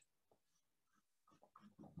like it.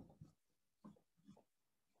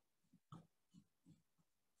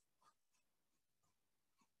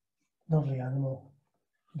 Lovely animal.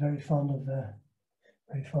 Very fond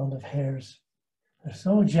of hares. They're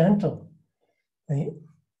so gentle.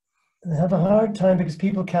 They have a hard time because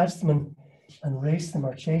people catch them and race them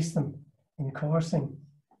or chase them in coursing.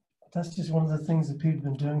 But that's just one of the things that people have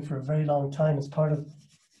been doing for a very long time as part of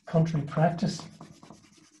country practice.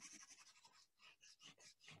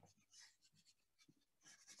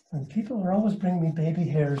 And people are always bringing me baby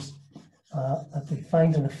hares that they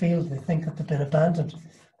find in a field. They think that they've been abandoned,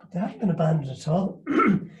 but they haven't been abandoned at all.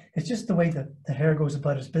 It's just the way that the hare goes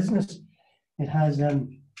about its business. It has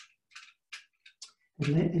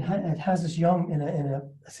it has its young in a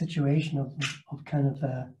situation of kind of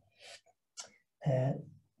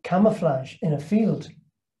camouflage in a field.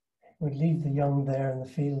 It would leave the young there in the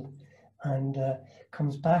field and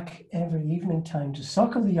comes back every evening time to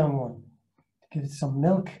suckle the young one, to give it some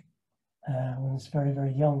milk when it's very,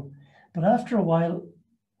 very young. But after a while,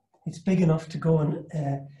 it's big enough to go and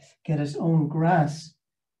get its own grass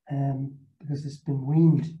because it's been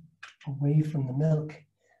weaned away from the milk.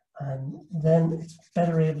 And then it's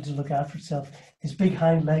better able to look after itself. His big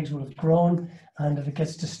hind legs will have grown, and if it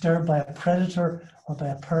gets disturbed by a predator or by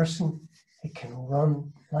a person, it can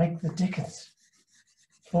run like the dickens.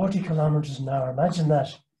 40 kilometers an hour, imagine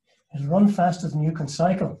that. It'll run faster than you can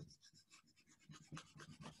cycle.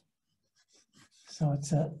 So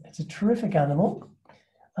it's a terrific animal.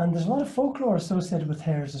 And there's a lot of folklore associated with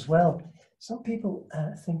hares as well. Some people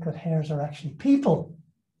think that hares are actually people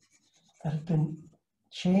that have been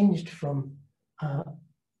changed from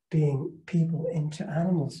being people into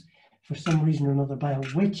animals for some reason or another by a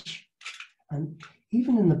witch. And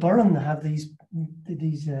even in the Burren, they have these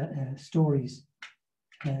stories.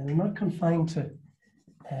 They're not confined to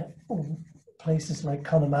places like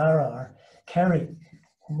Connemara or Kerry.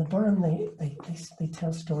 In the Burren, they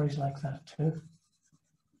tell stories like that too.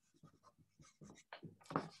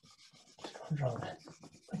 Just going to draw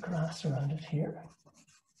the grass around it here.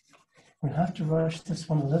 We'll have to rush this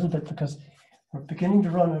one a little bit because we're beginning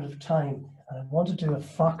to run out of time, and I want to do a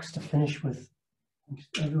fox to finish with.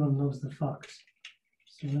 Everyone loves the fox.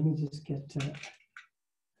 So let me just get a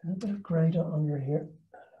little bit of grey under here.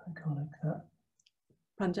 Go like that.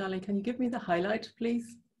 Pranjali, can you give me the highlight,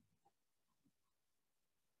 please?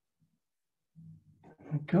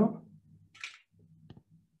 There we go.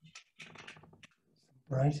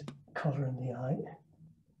 Bright colour in the eye.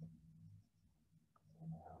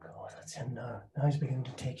 Oh, that's him now. Now he's beginning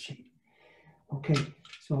to take shape. Okay,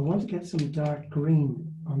 so I want to get some dark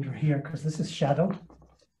green under here because this is shadow.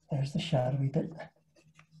 There's the shadowy bit.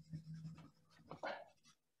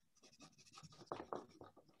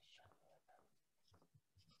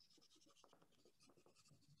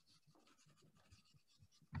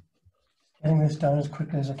 Getting this down as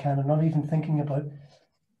quickly as I can. I'm not even thinking about,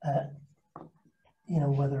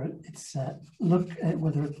 whether it's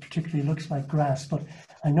whether it particularly looks like grass. But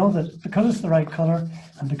I know that because it's the right color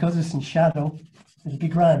and because it's in shadow, it'll be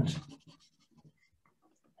grand. There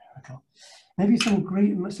we go. Maybe some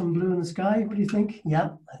green, some blue in the sky. What do you think?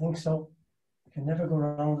 Yeah, I think so. You can never go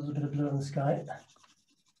wrong with a little bit of blue in the sky.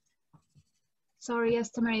 Sorry,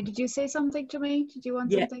 Esther Mary, did you say something to me? Did you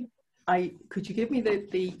want something? Could you give me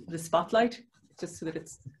the spotlight just so that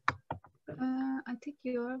it's? I think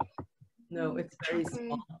you are. No, it's very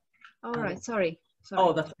small. All right, sorry.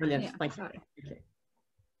 Oh, that's brilliant. Yeah, Thank sorry. you. Okay.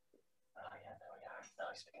 Oh yeah, there we are. Now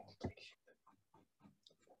he's beginning to take shape.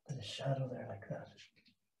 There's a shadow there like that.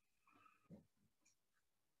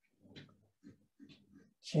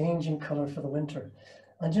 change in colour for the winter.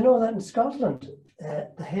 And you know that in Scotland,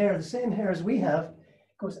 the hair, the same hair as we have,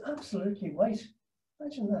 goes absolutely white.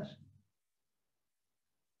 Imagine that.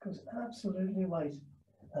 Goes absolutely white.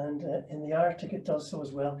 And in the Arctic it does so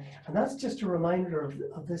as well. And that's just a reminder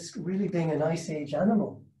of this really being an Ice Age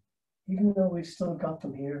animal. Even though we've still got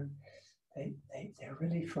them here, they're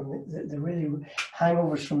really they're really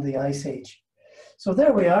hangovers from the Ice Age. So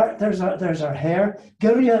there we are. There's our hair.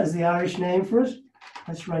 Gurria is the Irish name for it.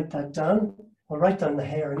 Let's write that down. We'll write down the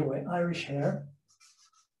hair anyway. Irish hair.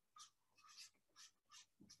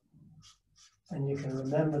 And you can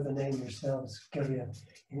remember the name yourselves, Gurria.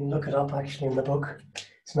 You can look it up actually in the book.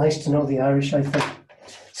 It's nice to know the Irish, I think.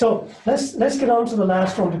 So let's get on to the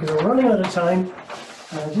last one because we're running out of time.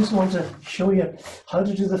 And I just want to show you how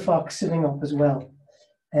to do the fox sitting up as well.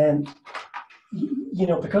 And you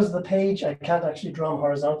know, because of the page, I can't actually draw them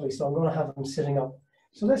horizontally, so I'm going to have them sitting up.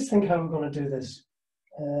 So let's think how we're going to do this.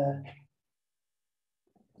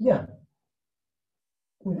 Yeah,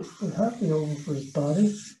 we have the oval for his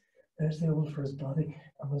body. There's the oval for his body.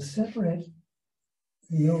 And we'll separate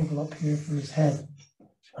the oval up here for his head,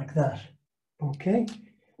 like that. Okay?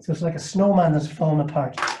 So it's like a snowman that's fallen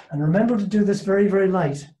apart. And remember to do this very, very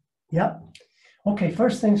light. Yeah? Okay,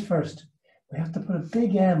 first things first. We have to put a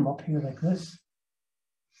big M up here like this.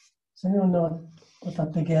 Does anyone know what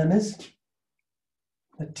that big M is?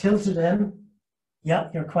 The tilted M? Yeah,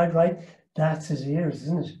 you're quite right. That's his ears,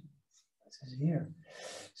 isn't it? That's his ear.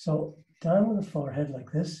 So down with the forehead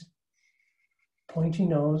like this. Pointy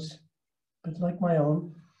nose, a bit like my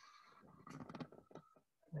own.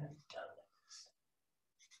 And then down like this.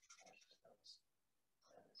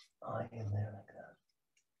 Eye in there like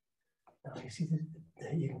that. Now you see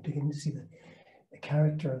you can begin to see the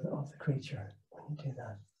character of the creature when you do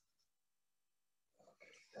that.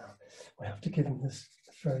 Now we have to give him this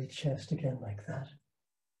furry chest again like that.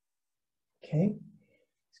 Okay.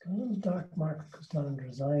 He's got a little dark mark that goes down under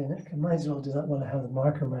his eye, and I might as well do that while I have the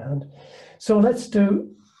marker in my hand. So let's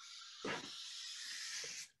do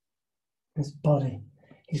his body.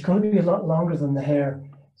 He's going to be a lot longer than the hair,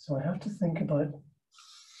 so I have to think about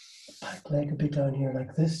the back leg will be down here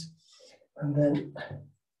like this, and then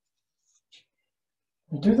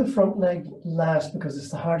we'll do the front leg last because it's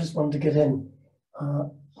the hardest one to get in.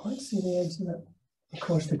 Let's see the edge of that. Of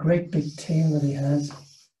course, the great big tail that he has.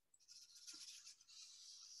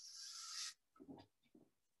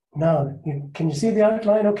 Now, can you see the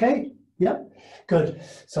outline okay? Yep, good.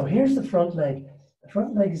 So here's the front leg. The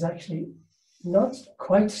front leg is actually not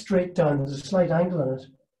quite straight down. There's a slight angle in it.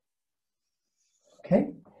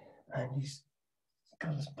 Okay, and he's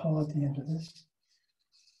got his paw at the end of this.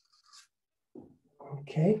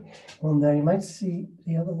 Okay, well now you might see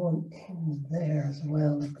the other one in there as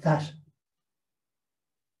well, like that.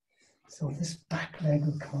 So this back leg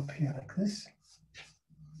will come up here like this.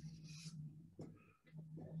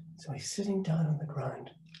 So he's sitting down on the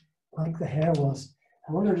ground, like the hair was.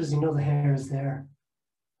 I wonder, does he know the hair is there?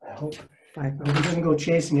 I hope. We're going to go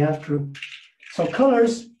chasing after him. So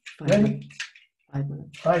colours, ready? 5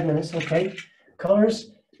 minutes. 5 minutes, okay.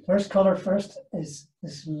 Colours, first colour first is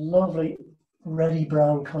this lovely reddy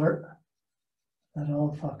brown colour that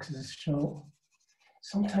all foxes show.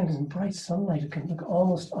 Sometimes in bright sunlight it can look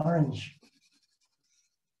almost orange.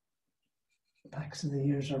 The backs of the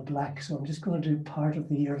ears are black, so I'm just going to do part of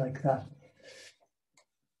the ear like that.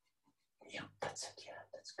 Yeah, that's it, yeah,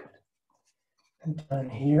 that's good. And down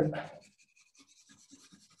here,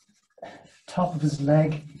 top of his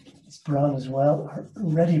leg is brown as well, or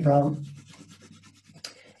reddy brown.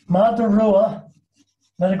 Madarua,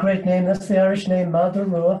 not a great name, that's the Irish name,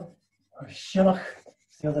 Madarua, or Shillach,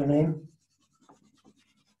 the other name.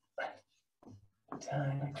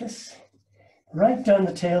 Down like this. Right down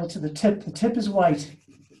the tail to the tip. The tip is white.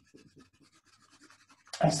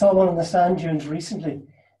 I saw one on the sand dunes recently,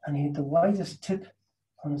 and he had the whitest tip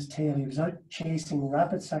on his tail. He was out chasing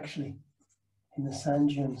rabbits, actually, in the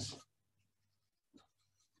sand dunes.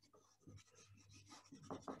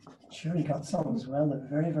 Sure, he got some as well. They're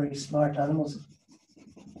very, very smart animals.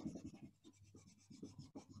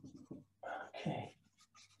 Okay.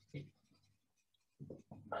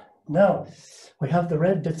 Now, we have the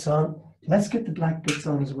red bits on. Let's get the black bits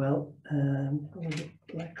on as well. I'm going to get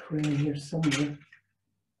black crayon here somewhere.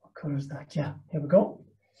 What colour is that? Yeah, here we go.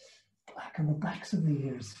 Black on the backs of the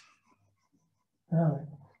ears. Now,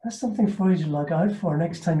 that's something for you to look out for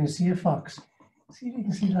next time you see a fox. See if you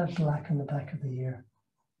can see that black on the back of the ear.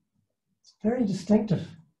 It's very distinctive.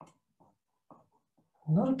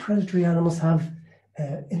 A lot of predatory animals have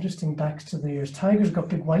interesting backs to their ears. Tigers got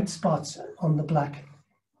big white spots on the black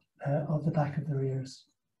of the back of their ears.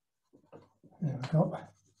 There we go.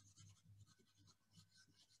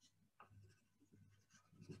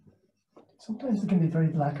 Sometimes they can be very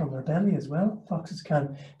black on their belly as well. Foxes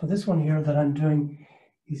can. But this one here that I'm doing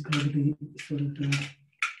is going to be sort of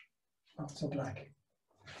not so black.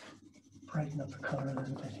 Brighten up the colour a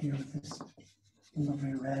little bit here with this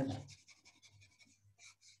lovely red. There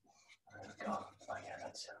we go. Oh yeah,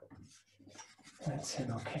 that's it. That's it,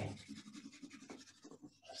 okay.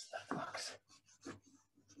 Just the fox.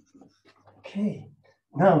 Okay.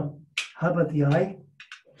 Now, how about the eye?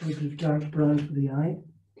 A little bit of dark brown for the eye.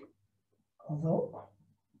 Although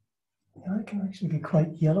the eye can actually be quite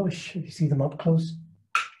yellowish if you see them up close.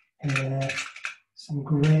 Some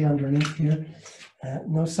grey underneath here.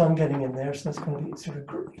 No sun getting in there, so that's going to be sort of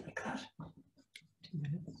grey like that. 2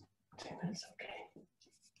 minutes. 2 minutes, okay.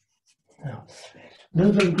 Now, a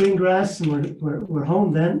little bit of green grass, and we're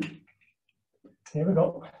home then. Here we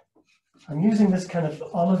go. I'm using this kind of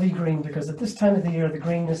olivey green because at this time of the year the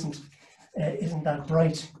green isn't that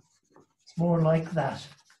bright. It's more like that.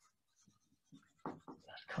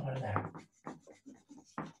 That colour there.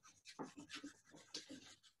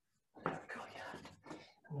 There we go, yeah.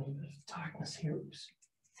 A little bit of darkness here. Oops.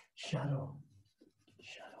 Shadow.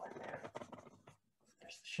 Shadow in there.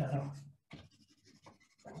 There's the shadow.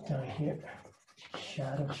 And down here.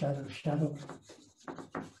 Shadow, shadow, shadow.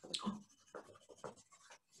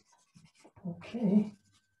 Okay.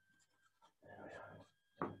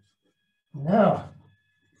 Now,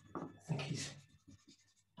 I think he's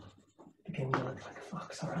beginning to look like a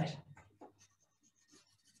fox, all right.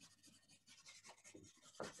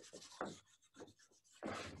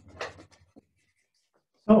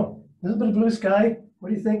 So, a little bit of blue sky. What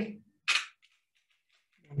do you think?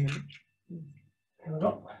 Here we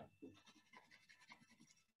go.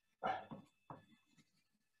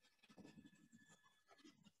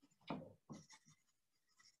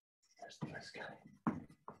 There's the blue sky.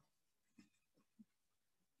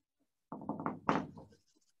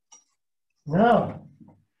 Now,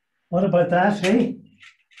 what about that, hey?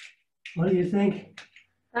 What do you think?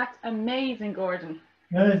 That's amazing, Gordon.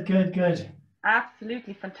 Good, good, good.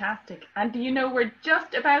 Absolutely fantastic. And do you know we're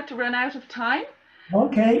just about to run out of time?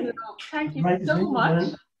 Okay. So thank you Right, so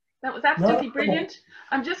much. That was absolutely brilliant.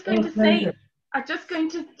 I'm just going to say, I'm just going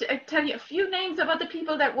to tell you a few names of other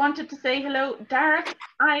people that wanted to say hello. Derek,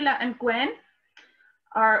 Isla and Gwen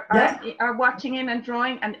are watching in and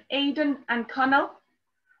drawing, and Aidan and Connell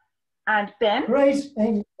and Ben. Great.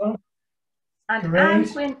 Thank you. And Great. Anne,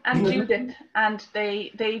 Quinn and Judith, and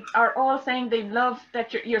they are all saying they love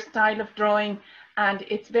that your style of drawing, and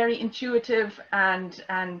it's very intuitive and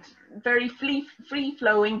very free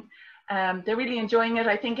flowing. They're really enjoying it.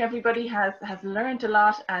 I think everybody has learned a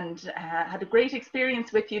lot and had a great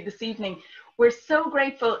experience with you this evening. We're so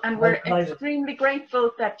grateful, and we're extremely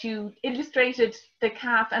grateful that you illustrated the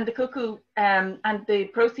calf and the cuckoo, and the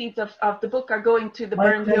proceeds of the book are going to the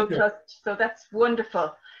Burren Tails Trust. So that's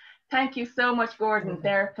wonderful. Thank you so much, Gordon.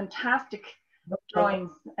 They're fantastic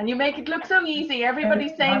drawings, and you make it look so easy.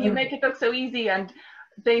 Everybody's saying you make it look so easy, and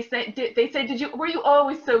they say, were you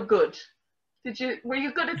always so good? Were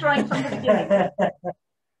you good at drawing from the beginning? A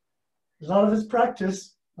lot of it's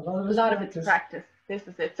practice. A lot of it's practice. This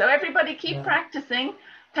is it. So everybody keep practicing.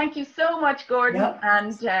 Thank you so much, Gordon,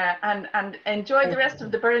 and enjoy the rest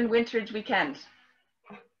of the Burren Winterage Weekend.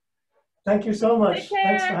 Thank you so much. Take care.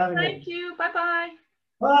 Thanks for having me. Thank you. Bye-bye.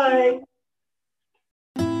 Bye.